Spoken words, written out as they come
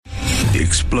The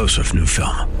explosive new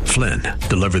film, Flynn,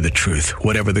 deliver the truth,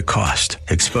 whatever the cost,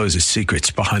 exposes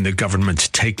secrets behind the government's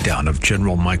takedown of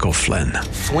General Michael Flynn.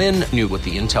 Flynn knew what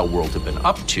the intel world had been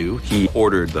up to. He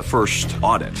ordered the first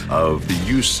audit of the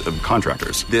use of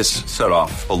contractors. This set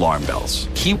off alarm bells.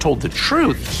 He told the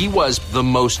truth. He was the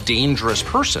most dangerous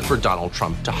person for Donald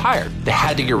Trump to hire. They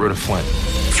had to get rid of Flynn.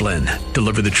 Flynn,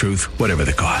 deliver the truth, whatever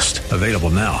the cost. Available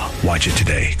now. Watch it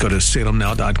today. Go to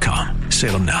salemnow.com.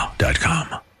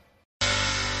 salemnow.com.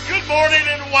 Good morning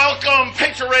and welcome.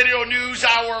 Patriot Radio News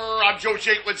Hour. I'm Joe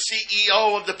Jaquin,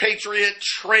 CEO of the Patriot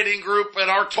Trading Group, and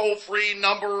our toll-free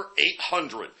number,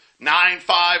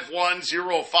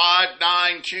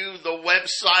 800-951-0592. The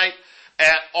website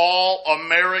at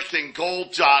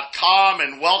allamericangold.com.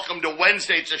 And welcome to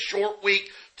Wednesday. It's a short week.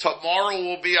 Tomorrow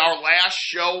will be our last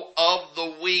show of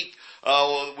the week.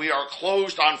 We are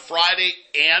closed on Friday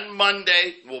and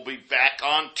Monday. We'll be back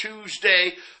on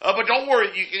Tuesday. But don't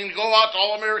worry, you can go out to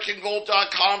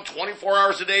allamericangold.com 24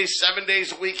 hours a day, 7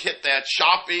 days a week. Hit that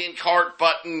shopping cart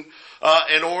button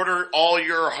and order all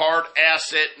your hard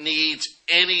asset needs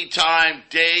anytime,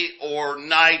 day or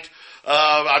night.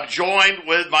 I'm joined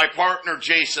with my partner,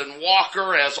 Jason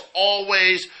Walker, as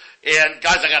always. And,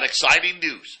 guys, I got exciting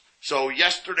news. So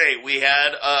yesterday we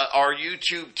had our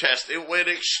YouTube test. It went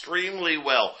extremely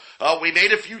well. We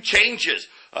made a few changes,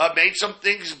 made some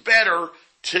things better.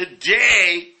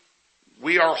 Today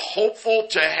we are hopeful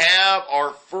to have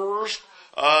our first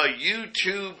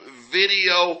YouTube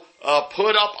video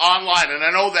put up online. And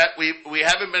I know that we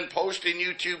haven't been posting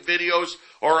YouTube videos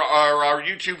or our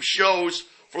YouTube shows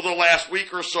for the last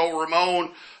week or so.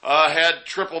 Ramon had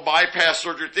triple bypass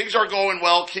surgery. Things are going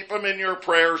well. Keep them in your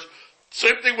prayers.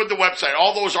 Same thing with the website.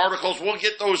 All those articles, we'll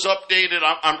get those updated.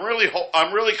 I'm really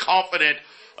confident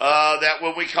that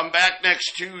when we come back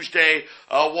next Tuesday,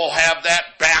 we'll have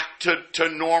that back to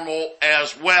normal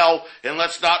as well. And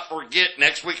let's not forget,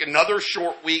 next week another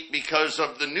short week because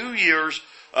of the New Year's.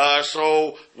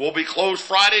 So we'll be closed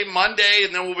Friday, Monday,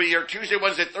 and then we'll be here Tuesday,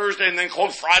 Wednesday, Thursday, and then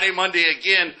closed Friday, Monday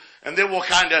again. And then we'll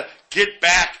kind of get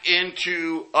back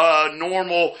into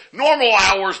normal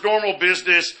hours, normal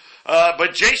business.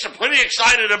 But Jason, pretty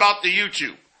excited about the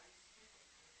YouTube.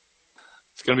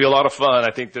 It's going to be a lot of fun.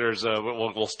 I think there's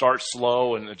we'll start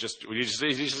slow and you just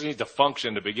need to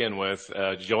function to begin with.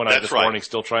 Joe and I this morning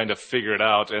still trying to figure it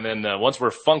out, and then once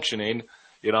we're functioning,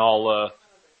 I'll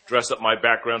dress up my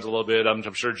backgrounds a little bit. I'm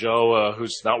sure Joe,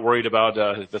 who's not worried about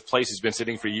the place he's been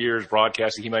sitting for years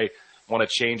broadcasting, he may want to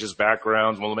change his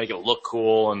backgrounds. We'll make it look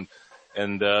cool and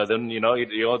then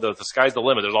the sky's the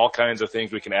limit. There's all kinds of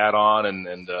things we can add on,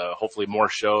 and hopefully more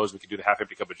shows. We can do the Half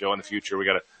Empty Cup of Joe in the future. We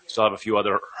got to still have a few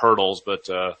other hurdles, but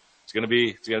it's going to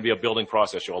be a building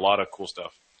process. A lot of cool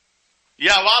stuff.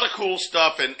 Yeah, a lot of cool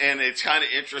stuff, and it's kind of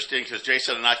interesting because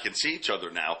Jason and I can see each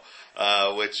other now.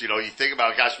 Which you think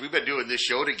about, gosh, we've been doing this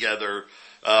show together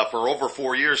for over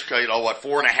 4 years.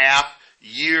 4.5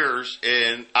 years,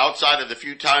 and outside of the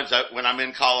few times when I'm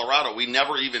in Colorado, we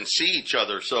never even see each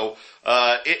other. So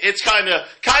it's kind of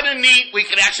neat. We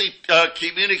can actually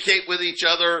communicate with each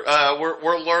other.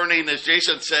 We're learning, as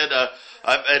Jason said,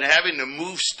 and having to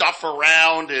move stuff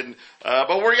around,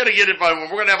 but we're going to get it fun. We're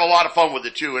going to have a lot of fun with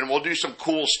it too, and we'll do some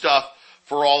cool stuff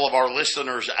for all of our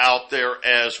listeners out there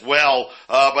as well.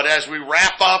 But as we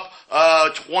wrap up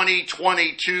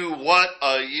 2022, what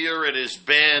a year it has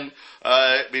been.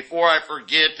 Before I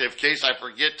forget, in case I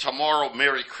forget tomorrow,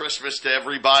 Merry Christmas to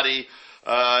everybody.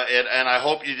 And I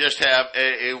hope you just have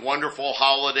a wonderful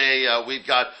holiday. We've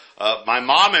got my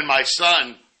mom and my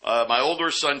son, my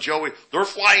older son Joey, they're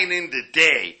flying in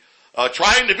today,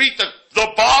 trying to beat the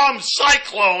bomb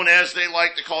cyclone, as they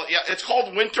like to call it. Yeah, it's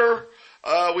called winter.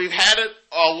 We've had it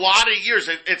a lot of years.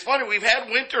 It's funny, we've had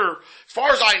winter, as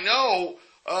far as I know,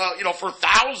 for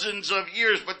thousands of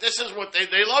years, but this is what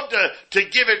they love to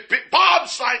give it, bomb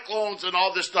cyclones and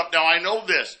all this stuff. Now, I know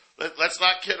this. Let's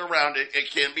not kid around.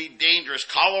 It can be dangerous.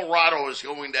 Colorado is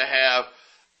going to have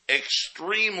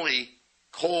extremely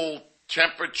cold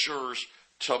temperatures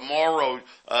tomorrow,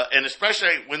 and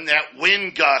especially when that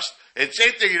wind gust. And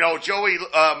same thing, Joey,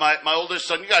 my oldest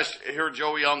son, you guys hear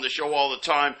Joey on the show all the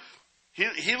time.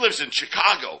 He lives in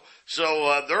Chicago,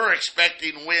 so they're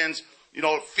expecting winds,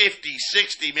 50,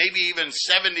 60, maybe even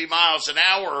 70 miles an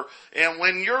hour. And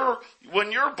when you're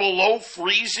below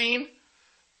freezing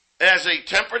as a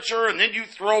temperature, and then you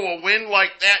throw a wind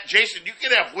like that, Jason, you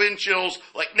can have wind chills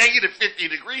like negative 50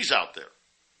 degrees out there.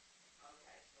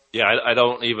 Yeah, I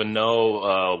don't even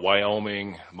know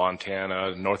Wyoming,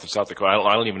 Montana, North and South Dakota.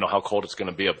 I don't even know how cold it's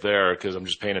going to be up there because I'm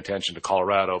just paying attention to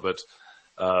Colorado. But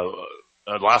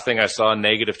last thing I saw,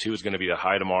 -2 is going to be the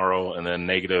high tomorrow, and then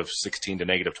 -16 to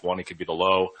 -20 could be the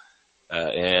low.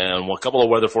 And a couple of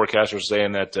weather forecasters are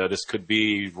saying that this could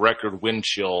be record wind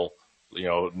chill,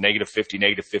 -50,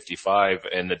 -55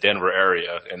 in the Denver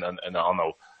area. And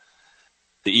on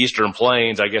the eastern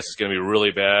plains, I guess it's going to be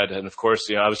really bad. And, of course,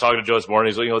 I was talking to Joe this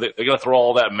morning. He's like, they're going to throw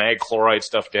all that mag chloride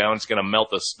stuff down. It's going to melt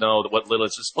the snow. What little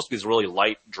it's supposed to be this really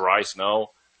light, dry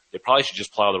snow. They probably should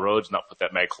just plow the roads and not put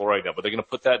that mag chloride down. But they're going to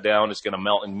put that down. It's going to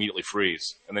melt and immediately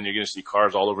freeze. And then you're going to see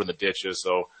cars all over in the ditches.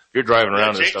 So if you're driving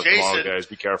around this stuff tomorrow, guys,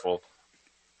 be careful.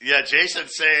 Yeah,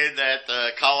 Jason's saying that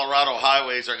Colorado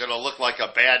highways are going to look like a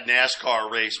bad NASCAR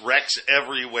race, wrecks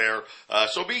everywhere.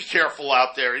 So be careful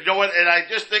out there. You know what? And I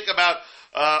just think about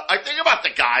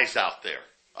the guys out there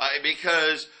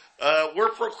because we're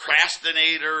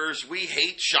procrastinators. We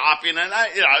hate shopping, and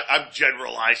I'm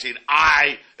generalizing.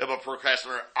 I am a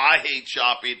procrastinator. I hate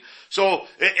shopping, so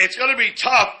it's going to be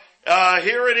tough.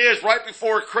 Here it is, right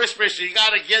before Christmas. You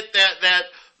got to get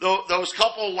those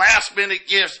couple last minute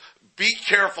gifts. Be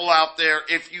careful out there.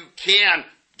 If you can,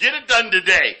 get it done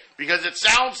today because it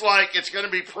sounds like it's going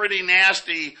to be pretty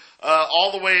nasty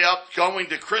all the way up going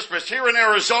to Christmas. Here in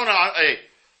Arizona,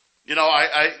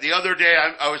 the other day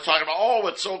I was talking about,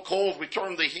 it's so cold. We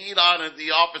turned the heat on in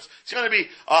the office. It's going to be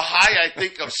a high, I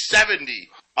think, of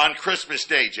 70 on Christmas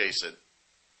Day, Jason.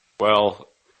 Well,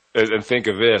 and think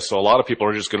of this. So a lot of people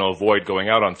are just going to avoid going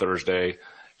out on Thursday.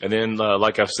 And then,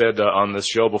 like I've said on this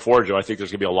show before, Joe, I think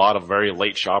there's going to be a lot of very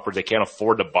late shoppers. They can't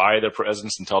afford to buy their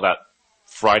presents until that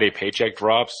Friday paycheck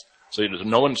drops. So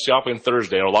no one's shopping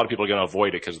Thursday, or a lot of people are going to avoid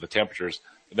it because of the temperatures.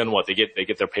 And then what? They get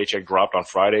their paycheck dropped on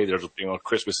Friday. There's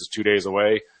Christmas is 2 days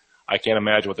away. I can't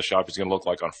imagine what the shopping's going to look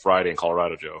like on Friday in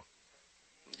Colorado, Joe.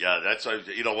 Yeah, that's what?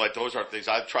 Those are things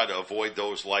I try to avoid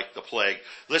those like the plague.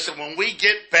 Listen, when we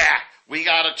get back, we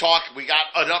got to talk. We got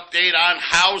an update on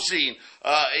housing,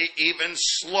 even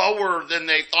slower than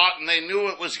they thought, and they knew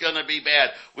it was going to be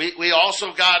bad. We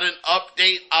also got an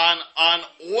update on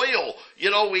oil.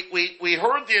 We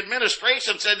heard the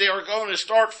administration said they were going to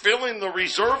start filling the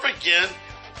reserve again.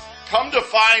 Come to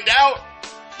find out,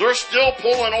 they're still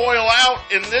pulling oil out,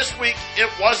 and this week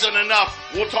it wasn't enough.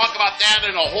 We'll talk about that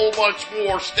and a whole bunch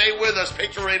more. Stay with us.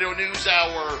 Patriot Radio News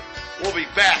Hour. We'll be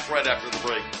back right after the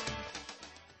break.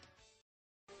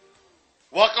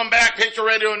 Welcome back, Patriot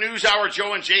Radio News Hour.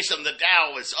 Joe and Jason. The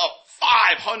Dow is up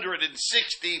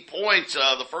 560 points.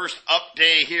 The first up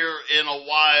day here in a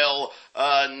while.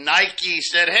 Nike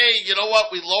said, hey, you know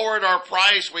what? We lowered our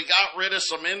price. We got rid of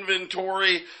some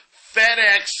inventory.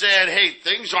 FedEx said, hey,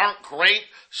 things aren't great,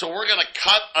 so we're going to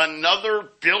cut another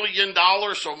 $1 billion,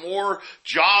 so more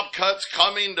job cuts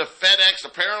coming to FedEx.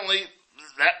 Apparently,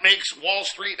 that makes Wall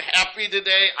Street happy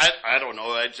today. I don't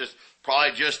know.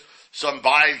 Probably just some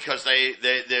buy because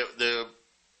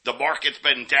the market's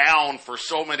been down for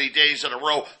so many days in a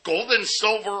row. Gold and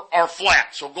silver are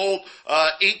flat. So gold,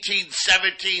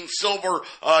 18.17, silver,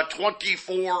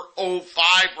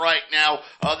 24.05 right now.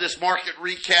 This market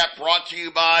recap brought to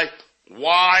you by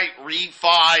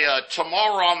YRefi.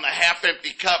 Tomorrow on the Half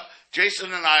Empty Cup,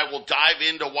 Jason and I will dive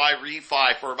into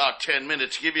YRefi for about 10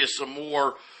 minutes, give you some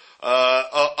more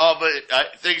of it.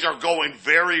 Things are going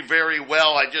very, very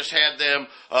well. I just had them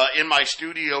in my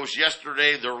studios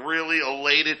yesterday. They're really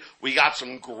elated. We got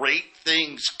some great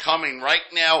things coming right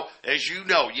now. As you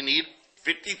know, you need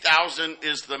 50,000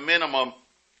 is the minimum.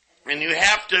 And you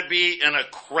have to be an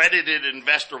accredited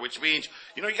investor, which means,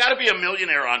 you got to be a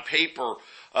millionaire on paper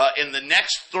in the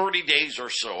next 30 days or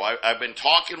so. I've been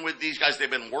talking with these guys. They've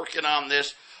been working on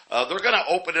this. They're going to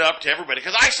open it up to everybody.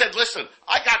 Because I said, listen,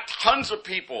 I got tons of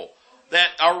people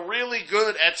that are really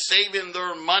good at saving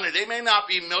their money. They may not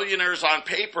be millionaires on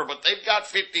paper, but they've got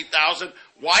 50,000.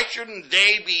 Why shouldn't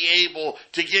they be able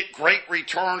to get great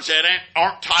returns that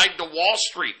aren't tied to Wall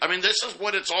Street? I mean, this is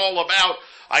what it's all about.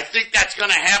 I think that's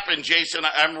going to happen, Jason.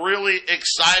 I'm really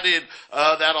excited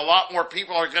that a lot more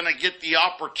people are going to get the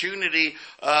opportunity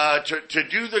to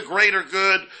do the greater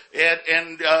good.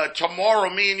 And tomorrow,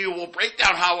 me and you will break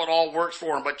down how it all works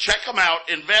for them. But check them out.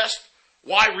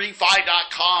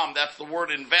 YRefi.com. That's the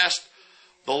word invest.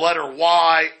 The letter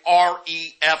Y,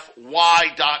 REFY.com,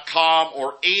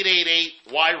 or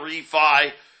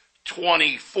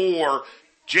 888-YRefi-24.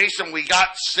 Jason, we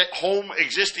got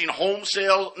existing home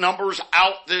sale numbers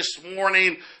out this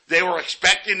morning. They were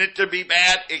expecting it to be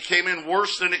bad. It came in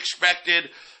worse than expected,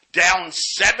 down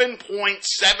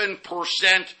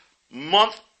 7.7%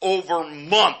 month over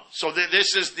month. So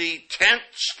this is the 10th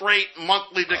straight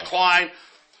monthly decline.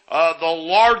 The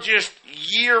largest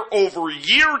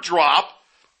year-over-year drop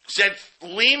said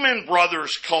Lehman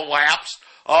Brothers collapsed.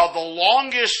 The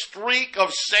longest streak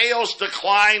of sales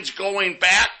declines going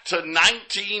back to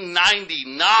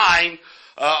 1999.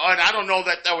 And I don't know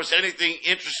that was anything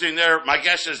interesting there. My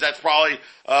guess is that's probably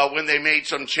when they made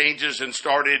some changes and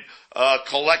started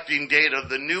collecting data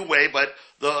the new way. But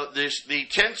the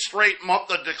 10th straight month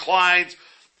of declines.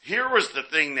 Here was the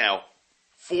thing now,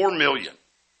 4 million.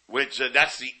 Which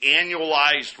that's the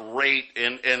annualized rate,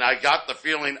 and I got the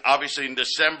feeling, obviously in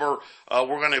December,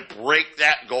 we're going to break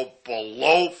that, go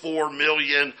below 4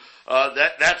 million.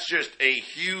 That's just a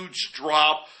huge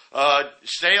drop.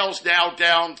 Sales now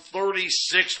down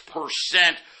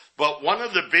 36%, but one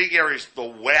of the big areas, the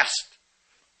West,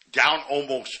 down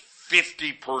almost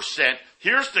 50%.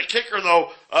 Here's the kicker,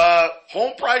 though.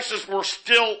 Home prices were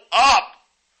still up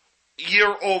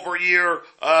year over year,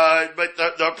 but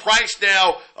the price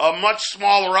now much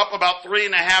smaller, up about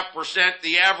 3.5%.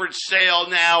 The average sale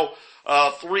now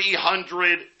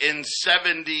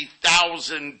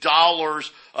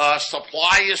 $370,000.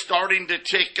 Supply is starting to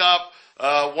tick up.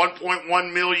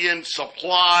 1.1 million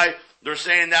supply. They're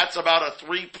saying that's about a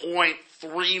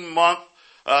 3.3 month.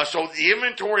 So the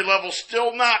inventory level's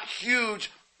still not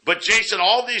huge, but Jason,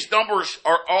 all these numbers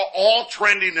are all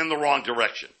trending in the wrong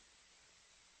direction.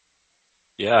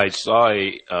 Yeah, I saw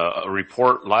a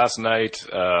report last night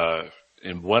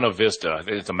in Buena Vista. I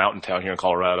think it's a mountain town here in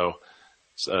Colorado.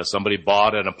 Somebody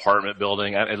bought an apartment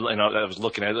building. I was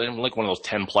looking at it, like one of those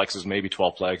 10 plexes, maybe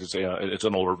 12 plexes. It's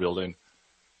an older building.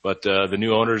 But the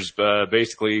new owners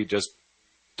basically just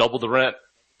doubled the rent.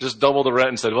 Just doubled the rent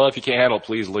and said, well, if you can't handle it,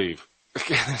 please leave.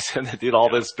 And they did all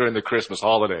this during the Christmas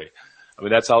holiday. I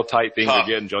mean, that's how tight things are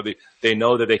getting, Joe. They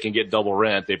know that they can get double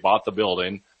rent. They bought the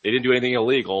building. They didn't do anything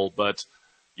illegal, but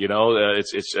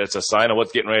it's a sign of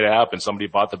what's getting ready to happen. Somebody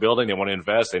bought the building. They want to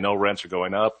invest. They know rents are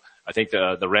going up. I think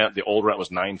the old rent was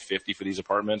 $950 for these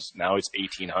apartments. Now it's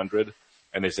 $1,800.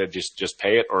 And they said, just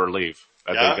pay it or leave.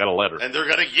 They got a letter. And they're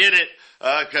going to get it,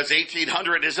 because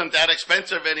 $1,800 isn't that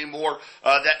expensive anymore.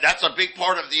 That's a big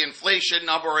part of the inflation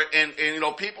number. And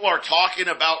people are talking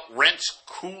about rents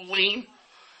cooling.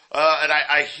 And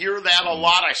I hear that a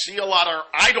lot. I see a lot of,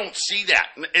 I don't see that.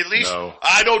 At least, no.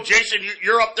 I know, Jason,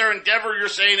 you're up there in Denver. You're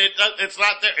saying it's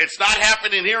not there. It's not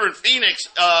happening here in Phoenix,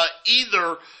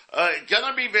 either.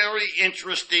 Gonna be very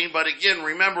interesting. But again,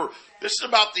 remember, this is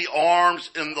about the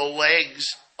arms and the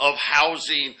legs of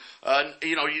housing.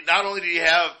 Not only do you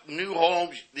have new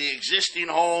homes, the existing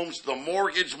homes, the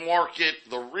mortgage market,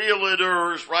 the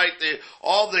realtors, right?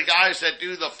 All the guys that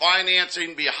do the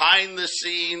financing behind the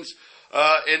scenes.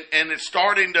 And it's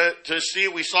starting to see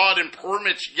it. We saw it in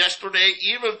permits yesterday.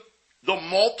 Even the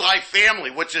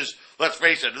multifamily, which is, let's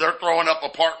face it, they're throwing up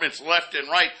apartments left and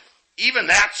right. Even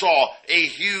that saw a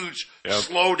huge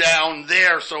slowdown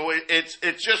there. So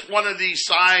it's just one of these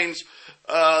signs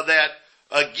that,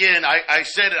 again, I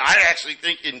said it. I actually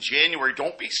think in January,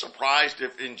 don't be surprised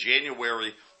if in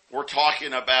January we're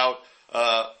talking about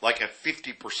like a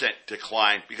 50%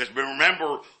 decline, because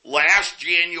remember last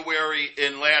January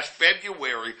and last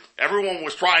February, everyone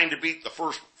was trying to beat the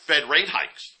first Fed rate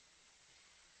hikes.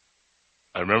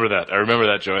 I remember that,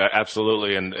 Joe.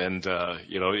 Absolutely. And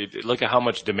look at how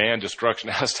much demand destruction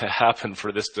has to happen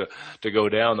for this to go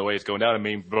down the way it's going down. I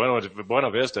mean, Buena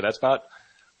Vista, that's not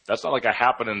like a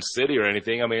happening city or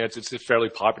anything. I mean, it's a fairly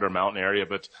popular mountain area,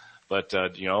 but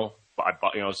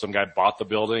some guy bought the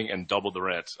building and doubled the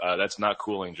rent. That's not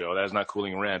cooling, Joe. That is not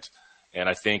cooling rent. And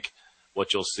I think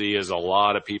what you'll see is a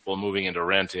lot of people moving into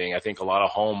renting. I think a lot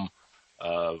of home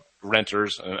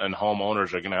renters and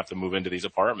homeowners are going to have to move into these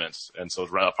apartments. And so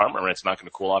apartment rent's not going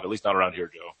to cool off, at least not around here,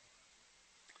 Joe.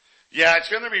 Yeah, it's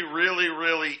going to be really,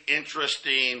 really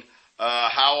interesting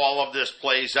how all of this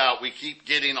plays out. We keep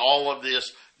getting all of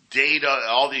this data,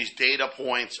 all these data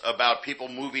points about people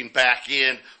moving back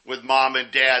in with mom and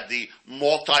dad, the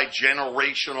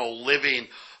multi-generational living.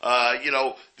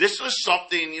 This is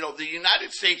something, the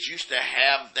United States used to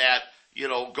have that,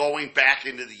 going back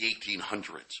into the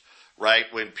 1800s, right?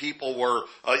 When people were,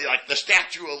 like the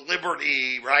Statue of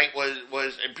Liberty, right,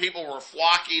 and people were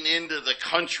flocking into the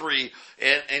country,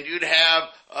 and you'd have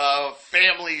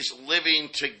families living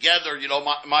together.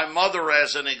 My mother,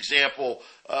 as an example,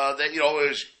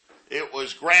 it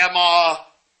was grandma,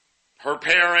 her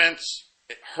parents,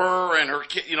 her and her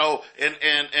kid,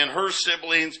 and her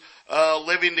siblings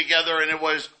living together, and it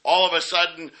was all of a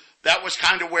sudden that was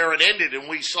kind of where it ended, and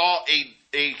we saw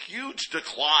a huge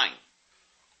decline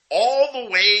all the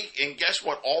way, and guess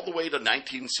what? All the way to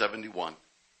 1971.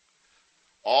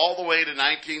 All the way to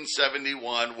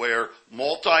 1971, where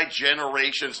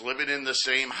multi-generations living in the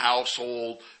same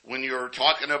household, when you're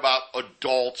talking about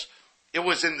adults, it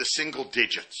was in the single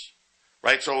digits.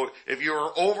 Right, so if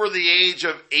you're over the age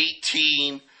of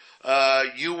 18,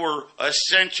 you were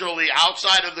essentially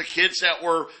outside of the kids that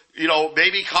were,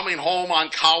 maybe coming home on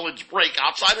college break.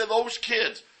 Outside of those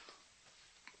kids,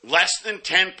 less than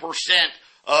 10%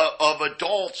 of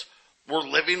adults were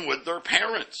living with their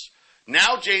parents.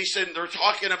 Now, Jason, they're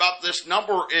talking about this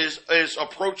number is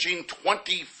approaching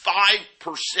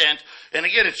 25%. And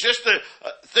again, it's just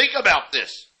think about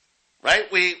this,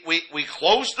 right? We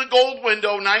closed the gold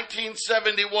window,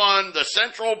 1971. The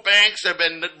central banks have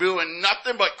been doing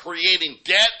nothing but creating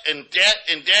debt and debt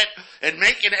and debt and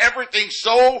making everything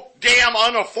so damn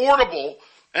unaffordable.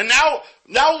 And now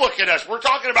look at us. We're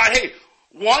talking about, hey,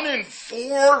 1 in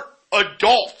 4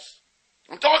 adults,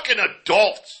 I'm talking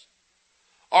adults,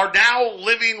 are now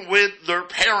living with their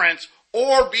parents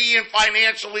or being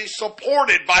financially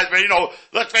supported by,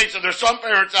 let's face it, there's some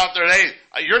parents out there, hey,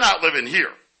 you're not living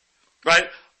here, right?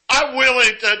 I'm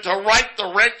willing to write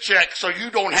the rent check so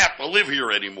you don't have to live here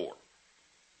anymore.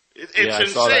 It's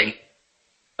insane.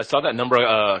 I saw that number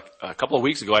a couple of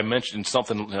weeks ago. I mentioned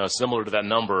something similar to that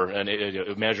number, and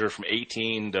it measured from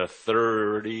 18 to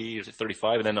 30,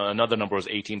 35, and then another number was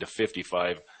 18 to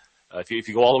 55. If you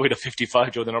go all the way to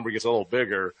 55, Joe, the number gets a little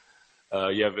bigger.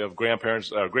 You have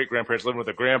grandparents, great-grandparents living with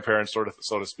their grandparents,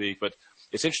 so to speak. But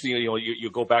it's interesting, you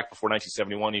go back before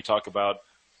 1971, you talk about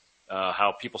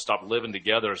how people stopped living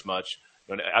together as much.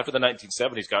 And after the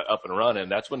 1970s got up and running,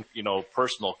 that's when,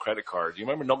 personal credit cards. You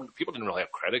remember, people didn't really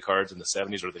have credit cards in the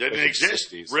 70s or the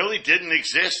 60s. Really didn't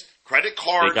exist. Credit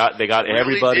cards. They got really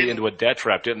everybody into a debt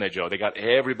trap, didn't they, Joe? They got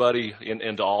everybody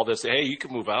into all this. Hey, you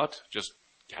can move out. Just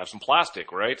have some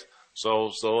plastic, right?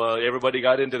 So everybody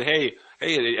got into hey,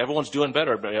 everyone's doing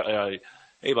better.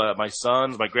 Hey, my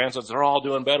sons, my grandsons, they're all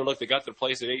doing better. Look, they got their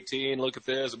place at 18. Look at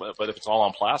this. But if it's all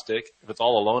on plastic, if it's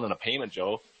all a loan and a payment,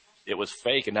 Joe, it was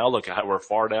fake. And now look at how we're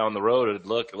far down the road. And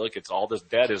look, it's all this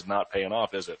debt is not paying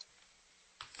off, is it?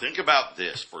 Think about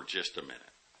this for just a minute.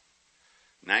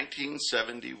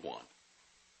 1971,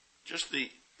 just the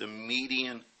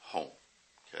median home,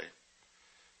 okay?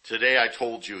 Today I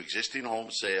told you existing home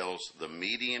sales, the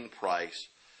median price,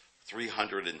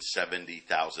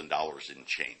 $370,000 in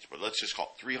change. But let's just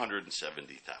call it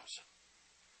 $370,000.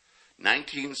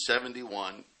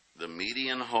 1971, the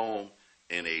median home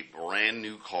in a brand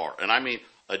new car, and I mean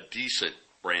a decent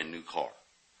brand new car,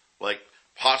 like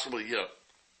possibly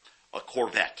a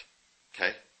Corvette,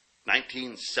 okay?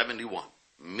 1971,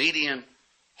 median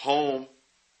home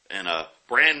and a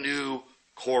brand new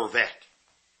Corvette.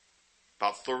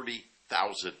 About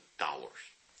 $30,000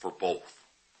 for both.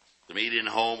 The median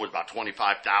home was about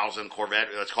 $25,000.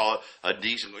 Corvette, let's call it a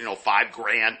decent,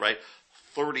 $5,000, right?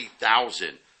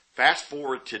 $30,000. Fast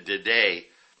forward to today,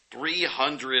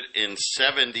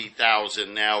 $370,000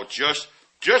 now just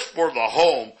for the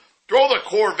home. Throw the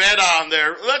Corvette on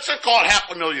there. Let's just call it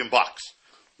 $500,000.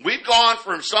 We've gone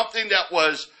from something that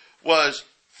was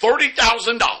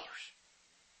 $30,000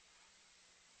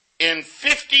 in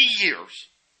 50 years.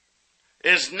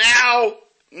 Is now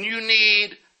you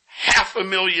need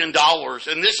 $500,000.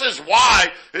 And this is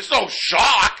why it's no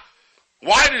shock.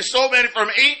 Why do so many from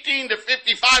 18 to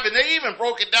 55, and they even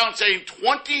broke it down saying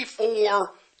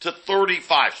 24 to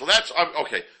 35. So that's,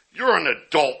 okay, you're an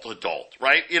adult,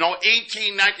 right?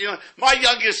 18, 19, my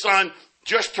youngest son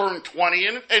just turned 20,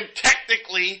 and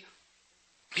technically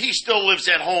he still lives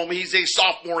at home. He's a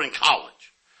sophomore in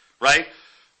college, right?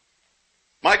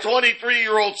 My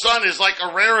 23-year-old son is like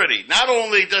a rarity. Not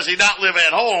only does he not live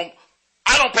at home,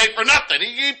 I don't pay for nothing.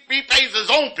 He pays his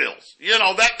own bills.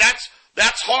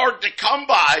 That's hard to come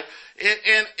by,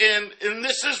 and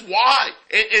this is why.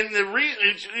 And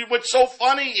what's so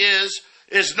funny is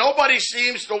nobody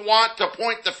seems to want to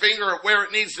point the finger at where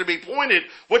it needs to be pointed,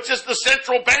 which is the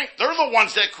central bank. They're the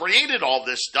ones that created all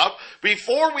this stuff.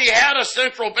 Before we had a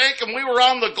central bank and we were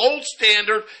on the gold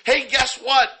standard, hey, guess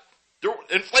what?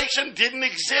 Inflation didn't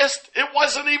exist. It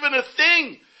wasn't even a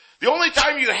thing. The only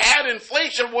time you had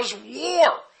inflation was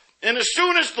war. And as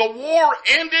soon as the war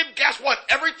ended, guess what?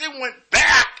 Everything went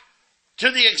back to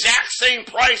the exact same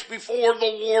price before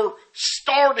the war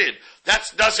started.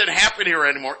 That doesn't happen here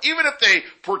anymore. Even if they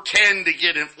pretend to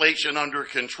get inflation under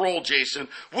control, Jason,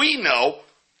 we know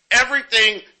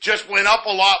everything just went up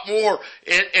a lot more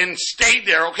and stayed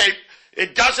there, okay?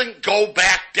 It doesn't go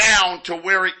back down to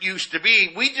where it used to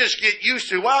be. We just get used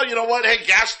to, well, you know what? Hey,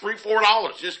 gas $3,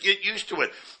 $4. Just get used to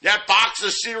it. That box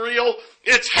of cereal,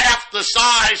 it's half the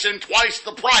size and twice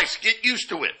the price. Get used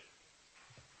to it.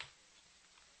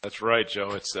 That's right,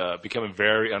 Joe. It's becoming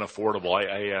very unaffordable.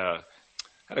 I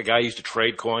had a guy who used to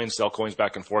trade coins, sell coins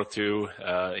back and forth too.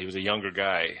 He was a younger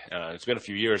guy. It's been a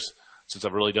few years since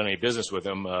I've really done any business with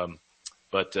him,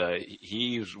 but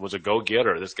he was a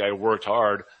go-getter. This guy worked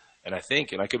hard. And I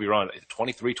think, and I could be wrong,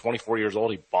 23, 24 years old,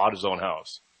 he bought his own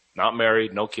house. Not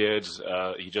married, no kids.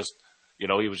 He just,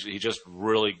 he just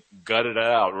really gutted it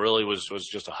out. Really was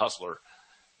just a hustler.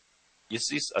 You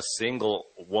see a single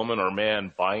woman or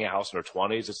man buying a house in their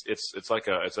 20s. It's like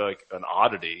an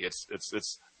oddity. It's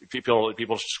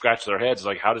people scratch their heads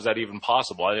like, how does that even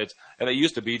possible? And it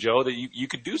used to be, Joe, that you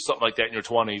could do something like that in your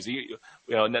 20s.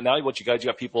 Now what you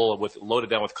got people loaded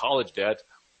down with college debt.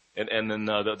 And then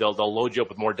they'll load you up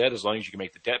with more debt as long as you can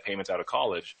make the debt payments out of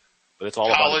college. But it's all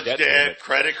college about debt, payment.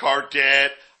 credit card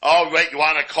debt. Oh, wait, you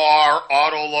want a car,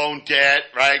 auto loan debt,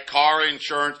 right? Car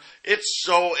insurance. It's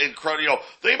so incredible.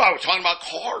 Think about it, we're talking about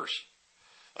cars.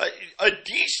 A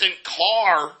decent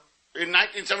car in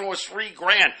 1970 was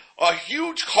 $3,000. A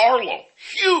huge car loan,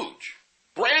 huge,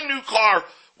 brand new car,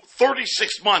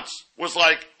 36 months was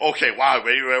like, okay, wow,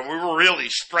 we were really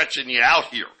stretching you out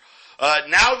here.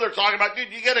 Now they're talking about,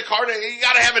 dude, you get a car, you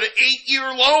got to have an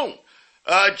 8-year loan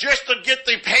just to get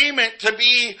the payment to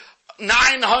be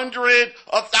 $900,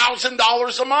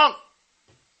 $1,000 a month.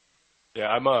 Yeah,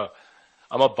 I'm a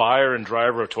buyer and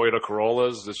driver of Toyota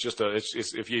Corollas. It's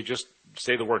if you just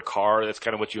say the word car, that's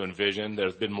kind of what you envision.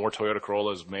 There's been more Toyota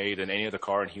Corollas made than any other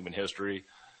car in human history.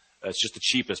 It's just the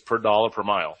cheapest per dollar per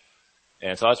mile,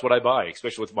 and so that's what I buy,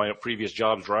 especially with my previous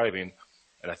jobs driving.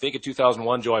 And I think in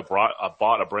 2001, Joe, I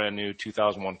bought a brand new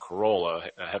 2001 Corolla.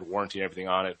 I had warranty and everything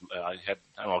on it. I had,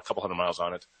 a couple hundred miles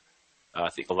on it.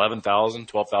 I think $11,000,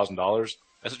 $12,000.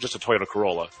 That's just a Toyota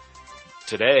Corolla.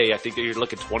 Today, I think that you're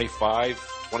looking $25,000,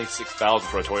 $26,000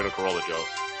 for a Toyota Corolla, Joe.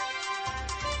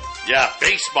 Yeah,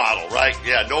 base model, right?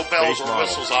 Yeah, no bells or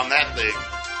whistles on that thing.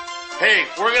 Hey,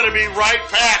 we're going to be right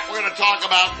back. We're going to talk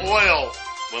about oil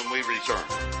when we return.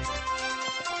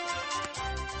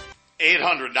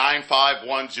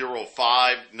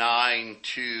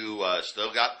 800-951-0592.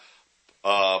 Still got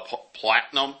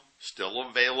Platinum still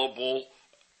available.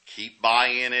 Keep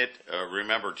buying it.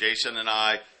 Remember, Jason and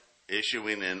I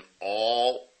issuing an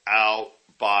all-out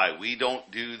buy. We don't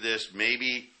do this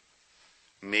maybe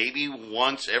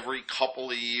once every couple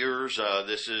of years.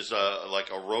 This is like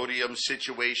a rhodium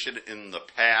situation in the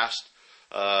past.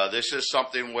 This is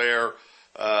something where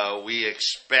we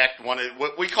expect what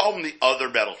we call them the other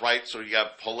metals, right? So you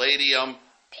have palladium,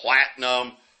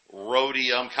 platinum,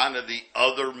 rhodium, kind of the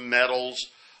other metals.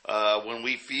 When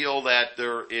we feel that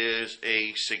there is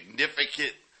a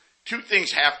significant, two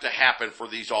things have to happen for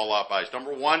these all-out buys.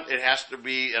 Number one, it has to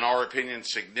be, in our opinion,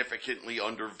 significantly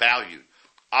undervalued.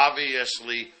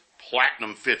 Obviously,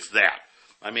 platinum fits that.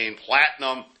 I mean,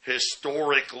 platinum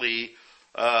historically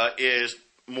is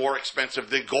more expensive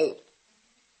than gold.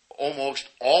 Almost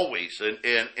always,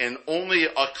 and only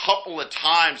a couple of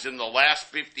times in the last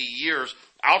 50 years,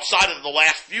 outside of the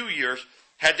last few years,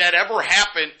 had that ever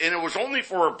happened, and it was only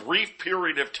for a brief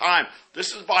period of time.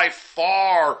 This is by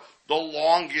far the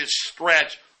longest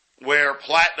stretch where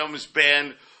platinum has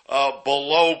been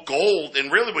below gold,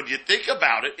 and really when you think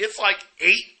about it, it's like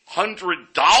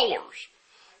 $800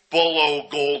 below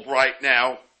gold right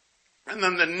now. And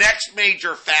then the next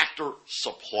major factor,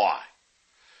 supply.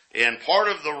 And part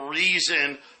of the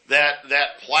reason that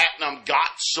platinum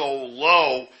got so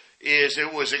low is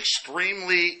it was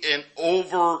extremely in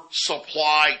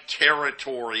oversupply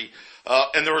territory.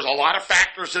 And there was a lot of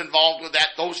factors involved with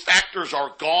that. Those factors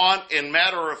are gone. And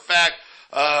matter of fact,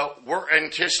 we're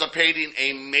anticipating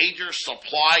a major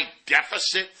supply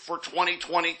deficit for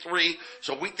 2023.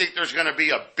 So we think there's going to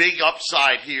be a big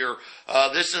upside here.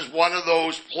 This is one of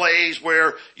those plays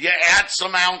where you add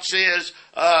some ounces,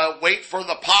 wait for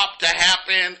the pop to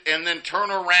happen, and then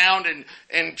turn around and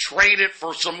trade it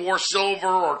for some more silver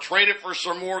or trade it for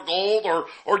some more gold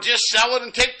or just sell it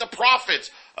and take the profits.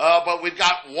 But we've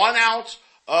got 1 ounce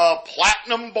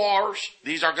platinum bars.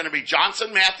 These are going to be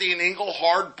Johnson Matthey and Ingle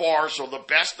hard bars, so the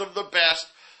best of the best.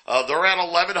 They're at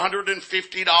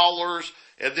 $1,150.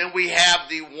 And then we have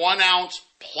the 1 ounce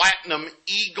platinum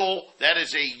eagle. That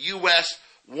is a U.S.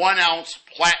 1 ounce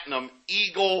platinum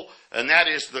eagle, and that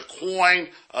is the coin.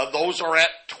 Those are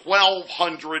at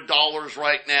 $1,200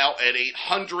 right now at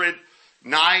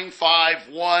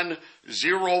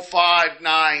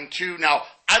 800-951-0592. Now,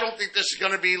 I don't think this is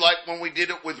going to be like when we did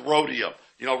it with rhodium.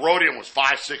 You know, rhodium was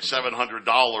 $500, $600,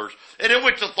 $700, and it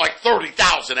went to like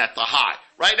 $30,000 at the high.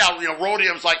 Right now, you know,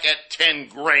 rhodium's like at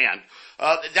 $10,000.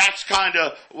 That's kind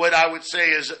of what I would say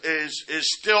is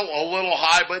still a little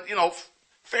high, but you know,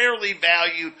 fairly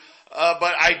valued.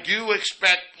 But I do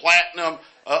expect platinum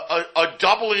a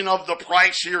doubling of the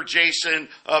price here, Jason,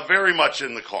 very much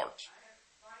in the cards.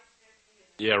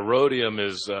 Yeah, rhodium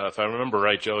is, if I remember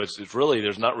right, Joe, it's really,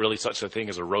 there's not really such a thing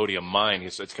as a rhodium mine.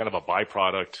 It's kind of a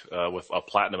byproduct with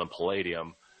platinum and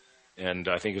palladium. And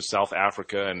I think it's South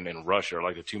Africa and Russia are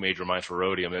like the two major mines for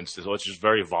rhodium. And so it's just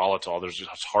very volatile.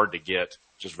 It's hard to get,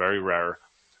 just very rare.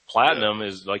 Platinum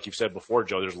is, like you've said before,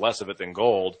 Joe, there's less of it than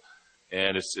gold.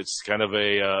 And it's kind of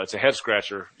it's a head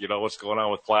scratcher, what's going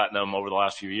on with platinum over the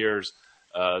last few years.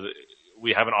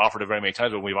 We haven't offered it very many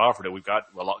times, but when we've offered it, we've got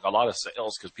a lot of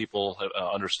sales because people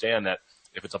understand that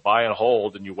if it's a buy and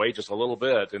hold and you wait just a little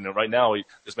bit, and right now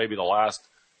this may be the last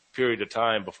period of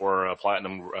time before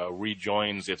platinum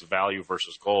rejoins its value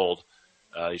versus gold.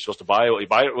 You're supposed to buy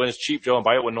it when it's cheap, Joe, and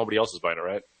buy it when nobody else is buying it,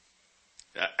 right?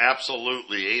 Yeah,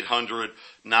 absolutely.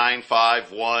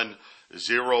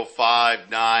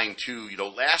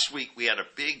 800-951-0592. Last week we had a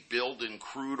big build in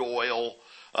crude oil,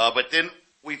 but then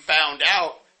we found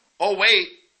out, oh wait,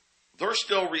 they're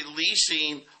still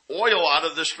releasing oil out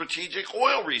of the strategic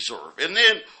oil reserve. And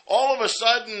then all of a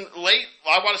sudden, late,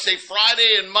 I want to say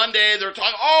Friday and Monday, they're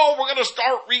talking, oh, we're going to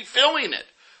start refilling it.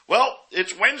 Well,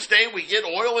 it's Wednesday. We get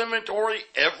oil inventory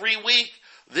every week.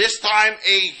 This time,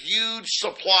 a huge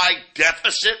supply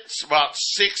deficit. It's about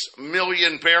 6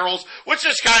 million barrels, which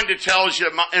just kind of tells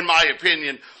you, in my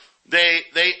opinion, they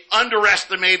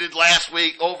underestimated last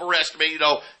week, overestimated,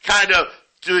 kind of,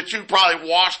 the two probably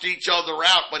washed each other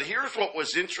out. But here's what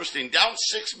was interesting. Down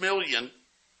 6 million,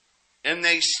 and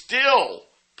they still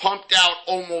pumped out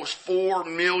almost 4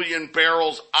 million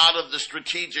barrels out of the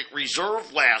strategic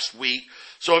reserve last week.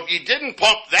 So if you didn't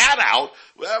pump that out,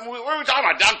 what are we talking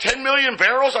about? Down 10 million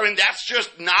barrels? I mean, that's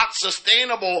just not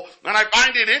sustainable. And I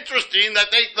find it interesting that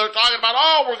they're talking about,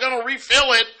 oh, we're going to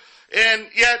refill it. And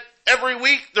yet, every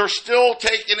week they're still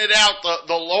taking it out.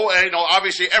 The low,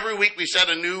 obviously every week we set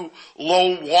a new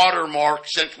low water mark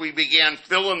since we began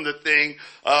filling the thing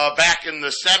back in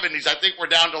the 70s. I think we're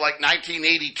down to like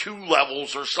 1982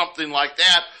 levels or something like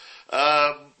that.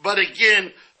 But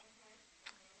again,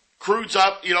 crude's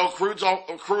up. Crude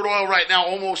oil right now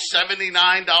almost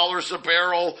 $79 a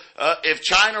barrel. If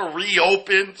China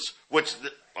reopens, which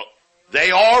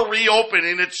they are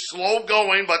reopening, it's slow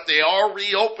going, but they are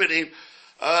reopening.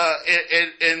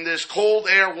 In this cold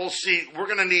air, we'll see. We're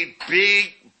going to need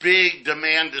big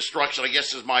demand destruction, I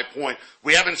guess is my point.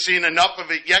 We haven't seen enough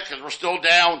of it yet because we're still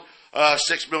down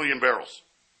 6 million barrels.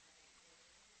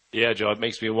 Yeah, Joe, it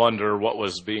makes me wonder what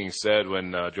was being said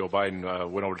when Joe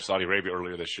Biden went over to Saudi Arabia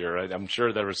earlier this year. I'm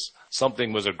sure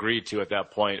something was agreed to at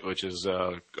that point, which is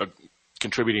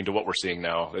contributing to what we're seeing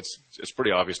now. It's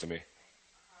pretty obvious to me.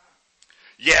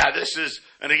 Yeah,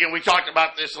 and again, we talked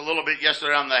about this a little bit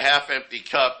yesterday on the half-empty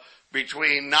cup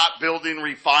between not building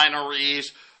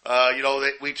refineries.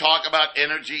 We talk about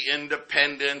energy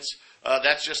independence.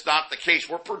 That's just not the case.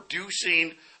 We're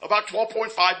producing about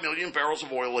 12.5 million barrels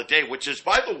of oil a day, which is,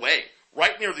 by the way,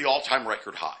 right near the all-time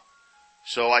record high.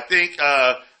 So I think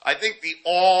the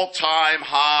all-time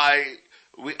high,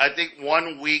 I think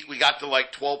 1 week we got to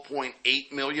like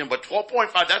 12.8 million, but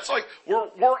 12.5, that's like, we're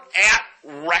at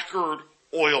record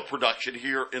oil production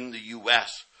here in the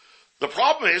U.S. The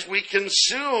problem is we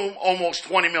consume almost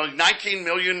 20 million, 19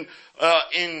 million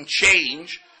in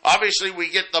change. Obviously, we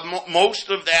get most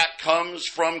of that comes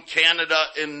from Canada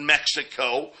and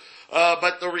Mexico.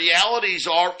 But the realities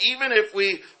are, even if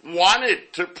we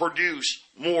wanted to produce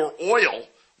more oil,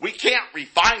 we can't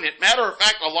refine it. Matter of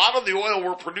fact, a lot of the oil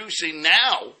we're producing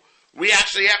now, we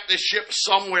actually have to ship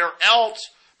somewhere else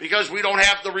because we don't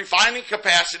have the refining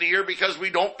capacity here because we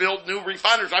don't build new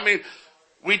refiners. I mean,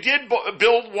 we did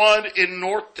build one in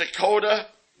North Dakota,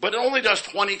 but it only does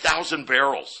 20,000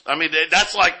 barrels. I mean,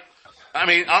 that's like,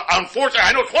 unfortunately,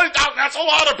 I know 20,000, that's a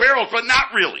lot of barrels, but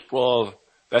not really. Well,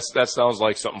 that sounds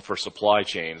like something for supply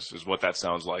chains is what that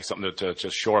sounds like, something to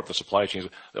just shore up the supply chains.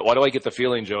 Why do I get the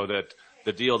feeling, Joe, that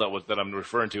the deal that I'm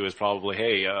referring to is probably,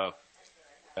 hey,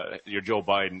 you're Joe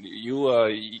Biden.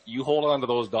 You hold on to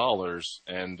those dollars,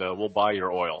 and we'll buy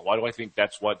your oil. Why do I think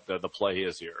that's what the play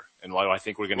is here? And why do I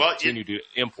think we're going to continue to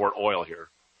import oil here?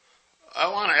 I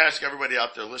want to ask everybody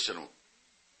out there, listen,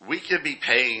 we could be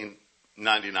paying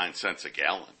 99 cents a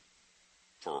gallon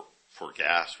for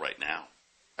gas right now.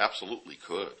 Absolutely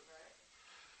could.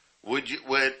 Would you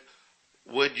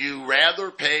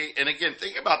rather pay, and again,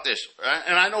 think about this,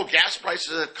 and I know gas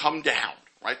prices have come down.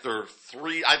 Right,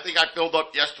 I think I filled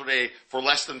up yesterday for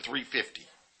less than $3.50.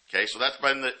 Okay, so that's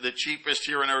been the cheapest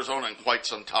here in Arizona in quite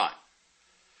some time.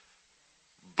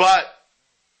 But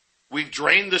we've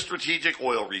drained the strategic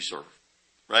oil reserve.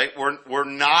 Right, we're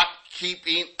not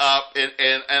keeping up,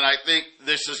 and I think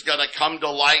this is going to come to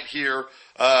light here.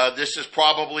 This is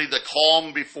probably the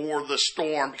calm before the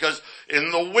storm, because in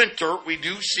the winter we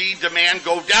do see demand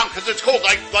go down because it's cold.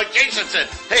 Like Jason said,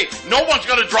 hey, no one's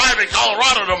going to drive in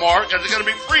Colorado tomorrow because it's going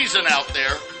to be freezing out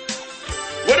there.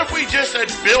 What if we just had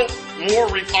built more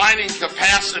refining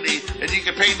capacity and you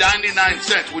can pay 99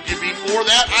 cents. Would you be for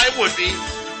that? I would be.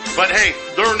 But hey,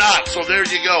 they're not. So there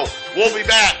you go. We'll be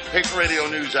back. Patriot Radio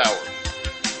News Hour.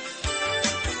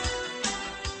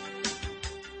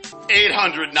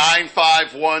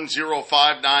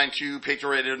 800-951-0592, Patriot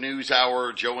Radio News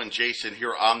Hour. Joe and Jason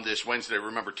here on this Wednesday.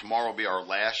 Remember, tomorrow will be our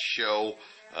last show.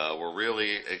 We're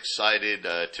really excited.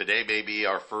 Today may be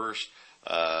our first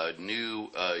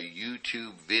new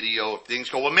YouTube video. If things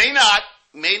go well, may not.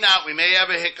 We may have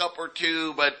a hiccup or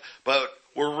two, but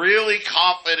we're really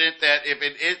confident that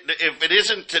if it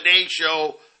isn't today's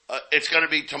show, it's going to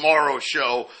be tomorrow's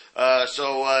show.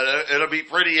 So it'll be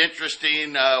pretty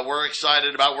interesting. We're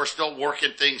excited about. We're still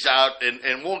working things out,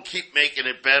 and we'll keep making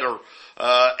it better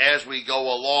as we go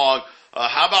along.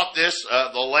 How about this?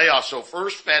 The layoff. So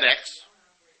first, FedEx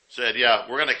said, "Yeah,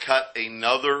 we're going to cut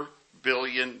another $1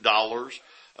 billion."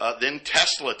 Then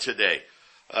Tesla today,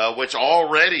 which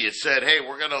already it said, "Hey,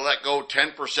 we're going to let go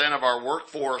 10% of our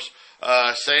workforce,"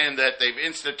 saying that they've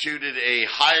instituted a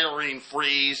hiring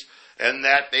freeze and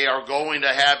that they are going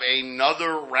to have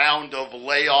another round of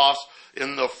layoffs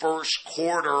in the first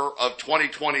quarter of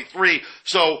 2023.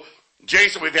 So,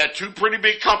 Jason, we've had two pretty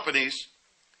big companies,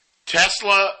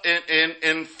 Tesla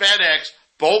and FedEx,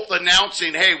 both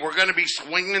announcing, hey, we're going to be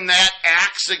swinging that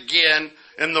axe again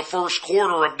in the first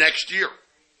quarter of next year.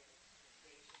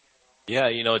 Yeah,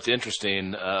 it's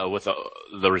interesting with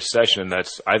the recession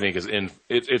that's, I think,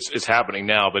 it's happening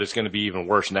now, but it's going to be even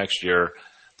worse next year.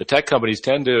 The tech companies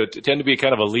tend to be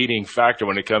kind of a leading factor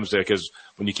when it comes to, because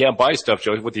when you can't buy stuff,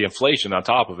 Joe, with the inflation on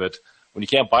top of it, when you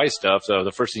can't buy stuff,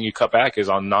 the first thing you cut back is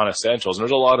on non-essentials. And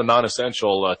there's a lot of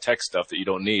non-essential tech stuff that you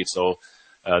don't need. So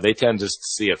they tend to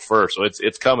see it first. So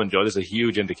it's coming, Joe. This is a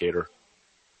huge indicator.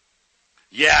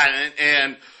 Yeah,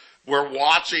 and we're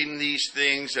watching these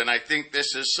things, and I think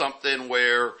this is something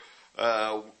where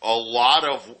a lot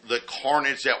of the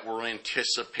carnage that we're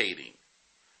anticipating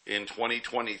in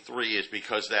 2023 is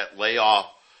because that layoff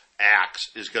axe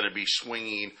is going to be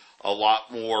swinging a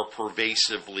lot more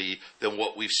pervasively than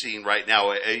what we've seen right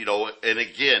now. And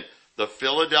again, the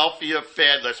Philadelphia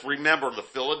Fed, let's remember, the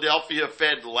Philadelphia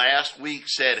Fed last week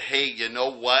said, hey, you know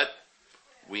what?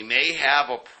 We may have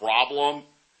a problem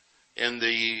in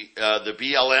the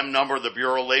BLM number, the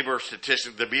Bureau of Labor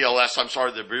Statistics, the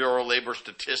Bureau of Labor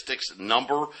Statistics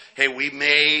number. Hey, we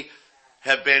may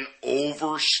have been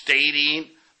overstating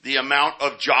the amount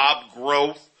of job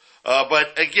growth.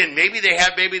 But again, maybe they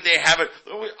haven't.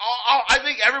 I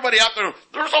think everybody out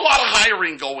there's a lot of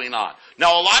hiring going on.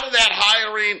 Now, a lot of that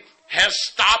hiring has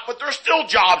stopped, but there's still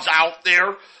jobs out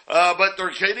there. But they're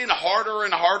getting harder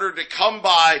and harder to come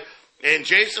by. And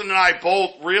Jason and I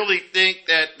both really think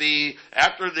that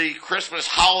after the Christmas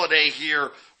holiday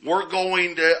here, we're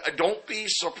going to, don't be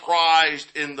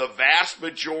surprised in the vast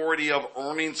majority of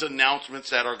earnings announcements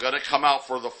that are going to come out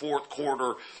for the fourth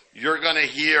quarter. You're going to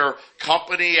hear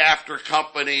company after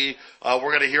company. We're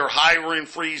going to hear hiring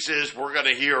freezes. We're going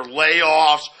to hear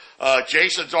layoffs.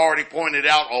 Jason's already pointed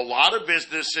out a lot of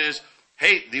businesses,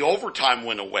 hey, the overtime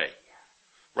went away,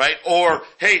 right? Or,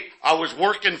 hey, I was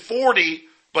working 40,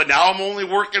 but now I'm only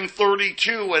working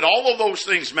 32, and all of those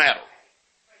things matter.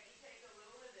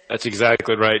 That's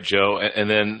exactly right, Joe. And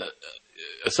then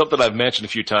something I've mentioned a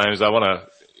few times, I want to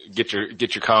get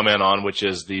your comment on, which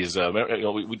is these.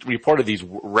 We reported these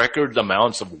record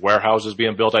amounts of warehouses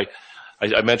being built.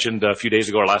 I mentioned a few days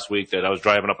ago or last week that I was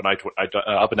driving up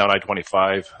and down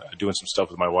I-25, doing some stuff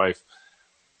with my wife.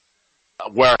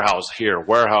 Warehouse here,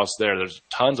 warehouse there. There's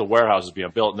tons of warehouses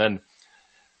being built, and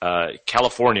then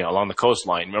California along the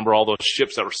coastline. Remember all those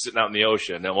ships that were sitting out in the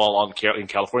ocean? And in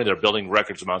California, they're building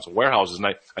record amounts of warehouses. And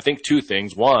I think two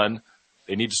things. One,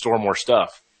 they need to store more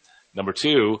stuff. Number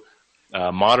two,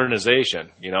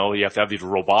 modernization. You have to have these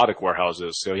robotic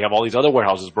warehouses. So you have all these other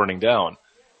warehouses burning down.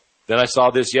 Then I saw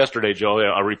this yesterday, Joe,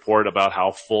 a report about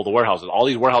how full the warehouses. All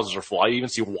these warehouses are full. I even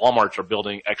see Walmarts are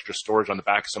building extra storage on the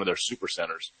back of some of their super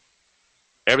centers.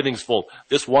 Everything's full.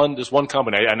 This one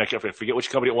company, I forget which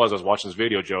company it was. I was watching this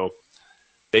video, Joe.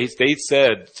 They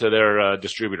said to their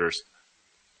distributors,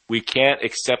 we can't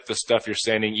accept the stuff you're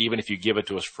sending even if you give it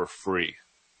to us for free.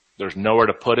 There's nowhere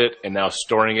to put it, and now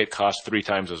storing it costs 3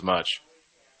 times as much.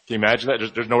 Can you imagine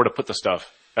that? There's nowhere to put the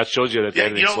stuff. That shows you that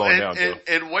everything's slowing down, Joe.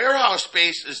 And warehouse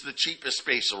space is the cheapest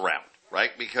space around, right?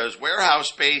 Because warehouse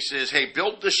space is, hey,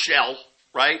 build the shell,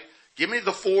 right? Give me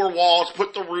the 4 walls,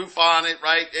 put the roof on it,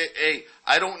 right? Hey,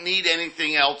 I don't need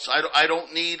anything else. I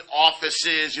don't need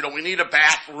offices. We need a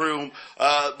bathroom.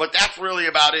 But that's really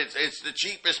about it. It's the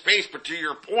cheapest space. But to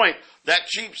your point, that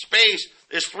cheap space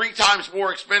is 3 times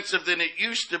more expensive than it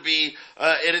used to be.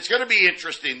 And it's going to be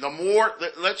interesting.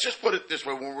 Let's just put it this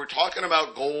way. When we're talking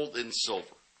about gold and silver,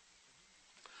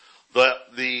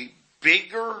 the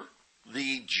bigger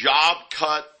the job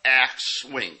cut act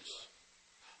swings,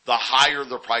 the higher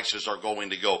the prices are going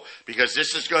to go, because the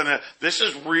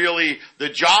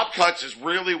job cuts is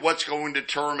really what's going to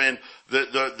determine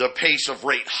the pace of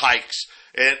rate hikes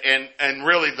and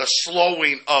really the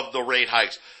slowing of the rate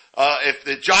hikes. If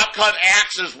the job cut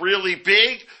acts is really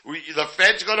big, the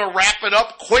Fed's going to wrap it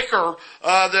up quicker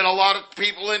than a lot of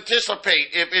people anticipate.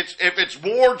 If it's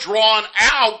more drawn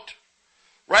out,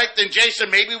 right, then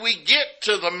Jason, maybe we get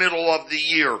to the middle of the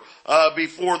year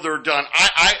before they're done.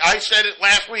 I said it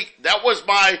last week.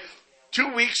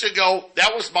 2 weeks ago,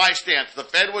 that was my stance. The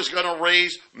Fed was going to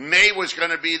raise. May was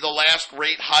going to be the last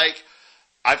rate hike.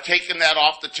 I've taken that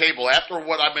off the table. After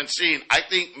what I've been seeing, I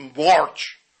think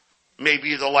March may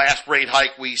be the last rate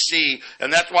hike we see.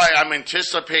 And that's why I'm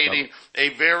anticipating a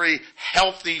very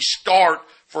healthy start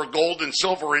for gold and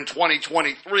silver in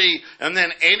 2023. And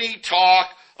then any talk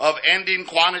of ending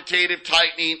quantitative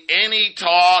tightening, any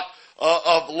talk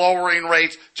of lowering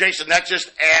rates, Jason, that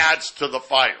just adds to the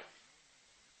fire.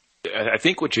 I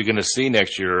think what you're going to see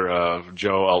next year,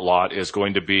 Joe, a lot is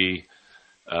going to be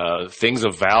things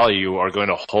of value are going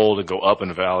to hold and go up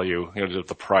in value,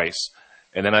 the price.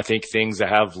 And then I think things that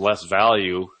have less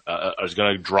value are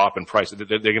going to drop in price.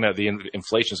 The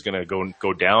inflation is going to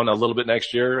go down a little bit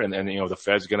next year, and the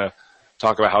Fed's going to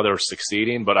talk about how they're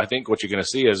succeeding. But I think what you're going to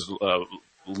see is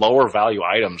lower value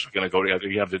items are going to go.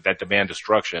 You have that demand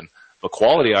destruction, but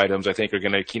quality items I think are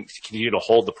going to continue to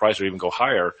hold the price or even go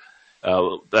higher.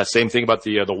 That same thing about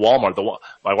the Walmart.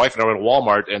 My wife and I were at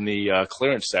Walmart in the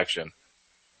clearance section.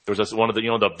 There was one of the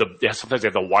sometimes they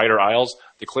have the wider aisles.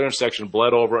 The clearance section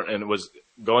bled over and it was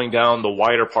going down the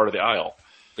wider part of the aisle.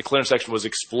 The clearance section was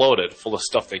exploded, full of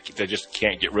stuff they just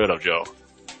can't get rid of, Joe.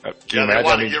 They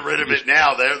want to get rid of it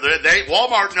now.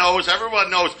 Walmart knows,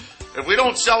 everyone knows, if we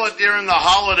don't sell it during the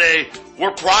holiday,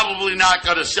 we're probably not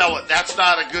going to sell it. That's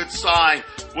not a good sign.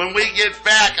 When we get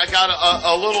back, I got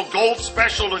a little gold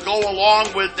special to go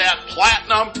along with that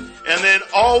platinum. And then,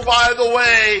 oh, by the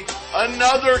way,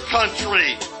 another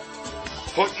country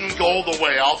putting gold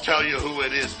away. I'll tell you who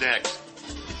it is next.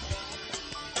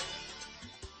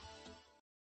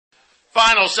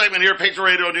 Final segment here, Patriot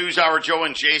Radio News Hour, Joe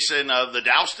and Jason. The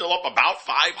Dow still up about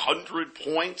 500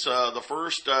 points. The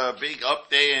first big up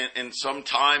day in some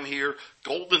time here.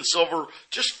 Gold and silver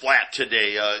just flat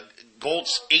today.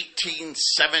 Gold's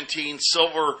 $18.17,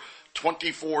 silver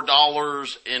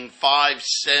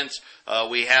 $24.05.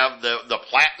 We have the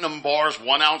platinum bars,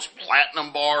 1 ounce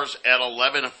platinum bars at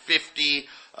 $11.50.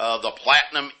 The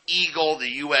Platinum Eagle, the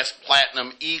U.S.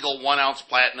 Platinum Eagle, 1 ounce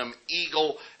Platinum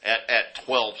Eagle at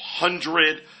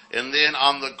 $1,200. And then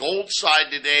on the gold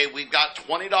side today, we've got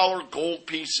 $20 gold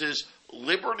pieces,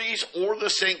 Liberties or the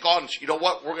St. Gaudens. You know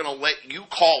what? We're going to let you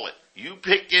call it. You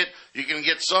pick it. You can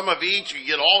get some of each. You can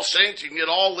get all Saints. You can get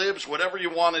all Libs, whatever you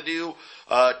want to do.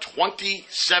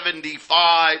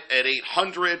 $20.75 at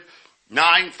 $800.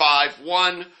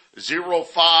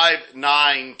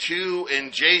 951-0592.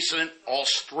 And Jason,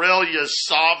 Australia's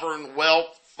Sovereign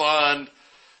Wealth Fund,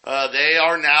 they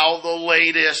are now the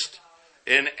latest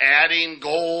in adding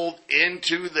gold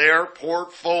into their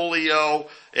portfolio.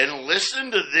 And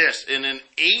listen to this, in an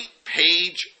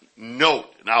 8-page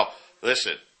note. Now,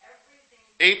 listen,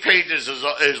 8 pages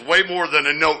is way more than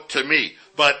a note to me.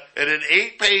 But in an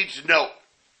 8-page note,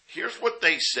 here's what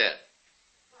they said.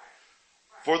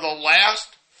 For the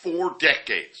last 4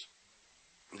 decades,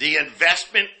 the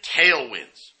investment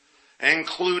tailwinds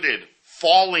included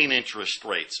falling interest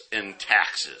rates and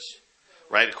taxes,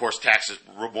 right? Of course, taxes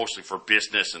were mostly for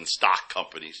business and stock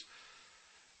companies.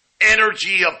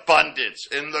 Energy abundance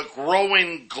and the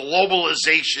growing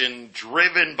globalization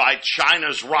driven by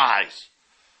China's rise.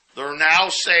 They're now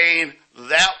saying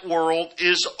that world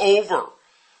is over.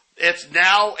 It's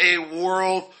now a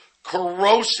world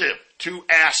corrosive to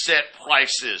asset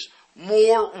prices,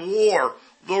 more war,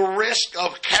 the risk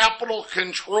of capital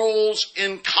controls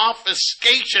and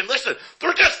confiscation. Listen,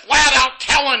 they're just flat out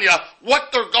telling you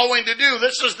what they're going to do.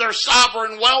 This is their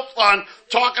sovereign wealth fund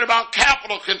talking about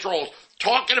capital controls,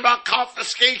 talking about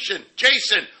confiscation.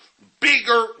 Jason,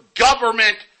 bigger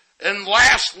government, and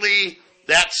lastly,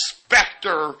 that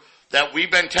specter that we've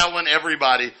been telling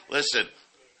everybody, listen,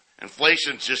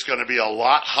 inflation's just going to be a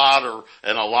lot hotter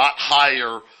and a lot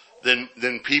higher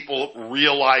than people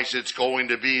realize it's going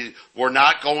to be. We're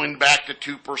not going back to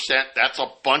 2%. That's a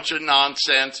bunch of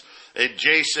nonsense. And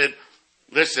Jason,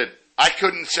 listen, I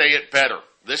couldn't say it better.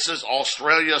 This is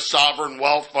Australia's sovereign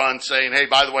wealth fund saying, hey,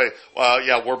 by the way,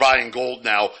 we're buying gold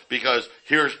now because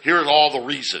here's all the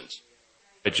reasons.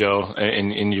 Joe,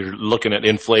 and you're looking at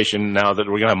inflation now that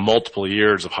we're going to have multiple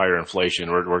years of higher inflation.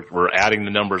 We're adding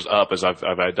the numbers up as I've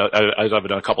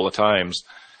done a couple of times.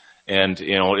 And,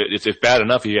 it's bad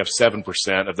enough if you have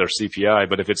 7% of their CPI,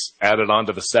 but if it's added on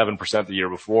to the 7% the year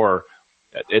before,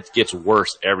 it gets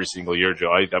worse every single year,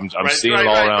 Joe. I'm seeing it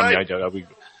all around me.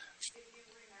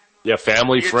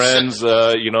 Family, friends,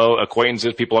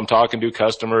 acquaintances, people I'm talking to,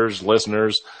 customers,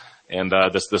 listeners, and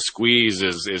the squeeze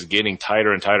is getting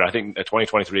tighter and tighter. I think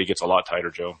 2023 gets a lot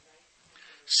tighter, Joe.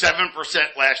 7%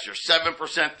 last year,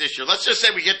 7% this year. Let's just say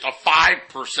we get to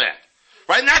 5%.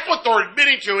 Right? And that's what they're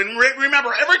admitting to. And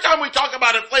remember, every time we talk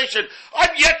about inflation,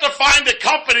 I've yet to find a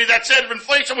company that said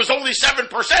inflation was only 7%.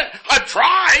 I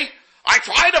try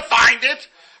to find it.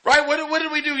 Right? What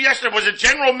did we do yesterday? Was it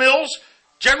General Mills?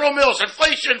 General Mills,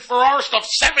 inflation for our stuff,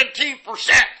 17%.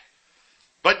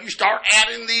 But you start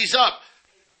adding these up.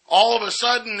 All of a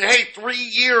sudden, hey, 3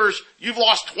 years, you've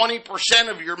lost 20%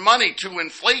 of your money to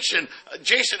inflation.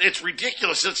 Jason, it's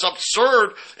ridiculous. It's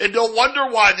absurd. And no wonder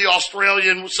why the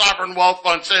Australian Sovereign Wealth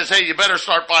Fund says, hey, you better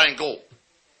start buying gold.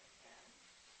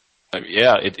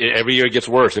 Yeah, every year it gets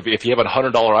worse. If you have a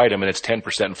 $100 item and it's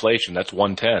 10% inflation, that's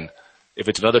 110. If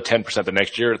it's another 10% the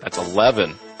next year, that's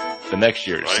 11 the next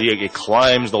year. Right. See, it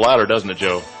climbs the ladder, doesn't it,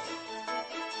 Joe?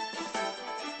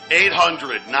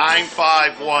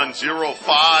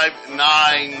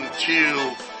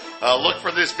 800-951-0592. Look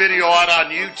for this video out on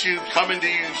YouTube coming to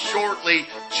you shortly.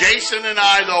 Jason and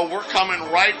I, though, we're coming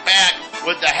right back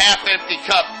with the half-empty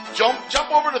cup.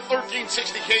 Jump over to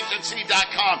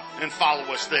 1360khnc.com and follow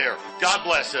us there. God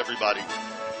bless everybody.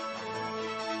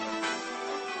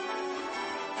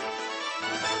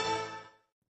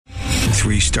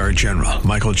 Three-star General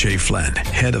Michael J. Flynn,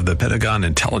 head of the Pentagon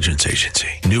Intelligence Agency,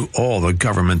 knew all the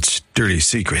government's dirty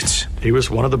secrets. He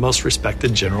was one of the most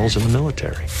respected generals in the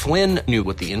military. Flynn knew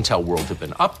what the intel world had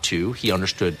been up to. He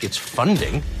understood its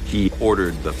funding. He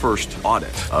ordered the first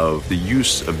audit of the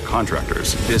use of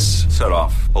contractors. This set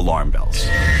off alarm bells.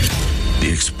 The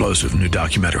explosive new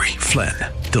documentary, Flynn,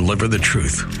 Deliver the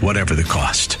Truth, Whatever the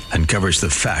Cost, uncovers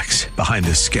the facts behind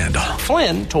this scandal.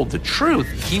 Flynn told the truth.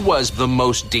 He was the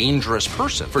most dangerous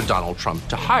person for Donald Trump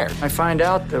to hire. I find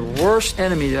out the worst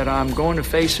enemy that I'm going to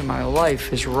face in my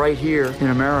life is right here in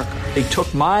America. They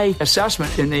took my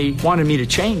assessment and they wanted me to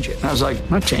change it. And I was like, I'm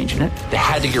not changing it. They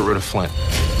had to get rid of Flynn.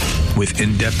 With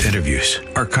in-depth interviews,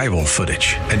 archival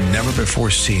footage, and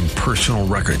never-before-seen personal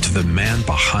records of the man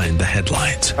behind the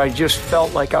headlines. I just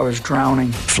felt like I was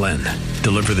drowning. Flynn,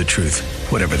 Deliver the Truth,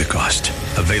 Whatever the Cost.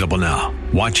 Available now.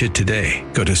 Watch it today.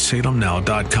 Go to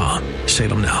salemnow.com.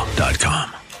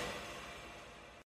 salemnow.com.